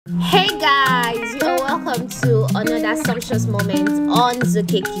Hey guys, you're welcome to another sumptuous moment on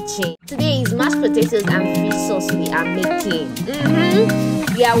Zuke Kitchen. Today is mashed potatoes and fish sauce we are making.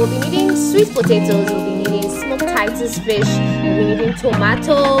 Yeah, we'll be needing sweet potatoes, we'll be needing smoked Titus fish, we'll be needing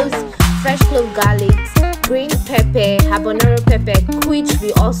tomatoes, fresh clove garlic, green pepper, habanero pepper, which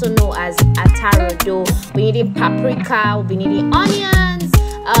we also know as atarodo. We're needing paprika, we'll be needing onions,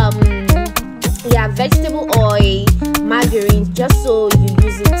 yeah, vegetable oil, margarine, just so you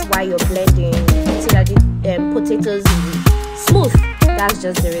use it while you're blending so that the potatoes will be smooth. That's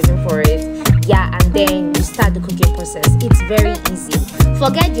just the reason for it. Yeah, and then you start the cooking process. It's very easy.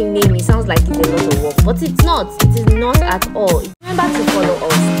 Forget the name, it sounds like it's a lot of work, but it's not. It is not at all. Remember to follow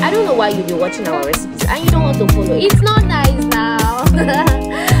us. I don't know why you'll be watching our recipes and you don't want to follow. It's not nice now.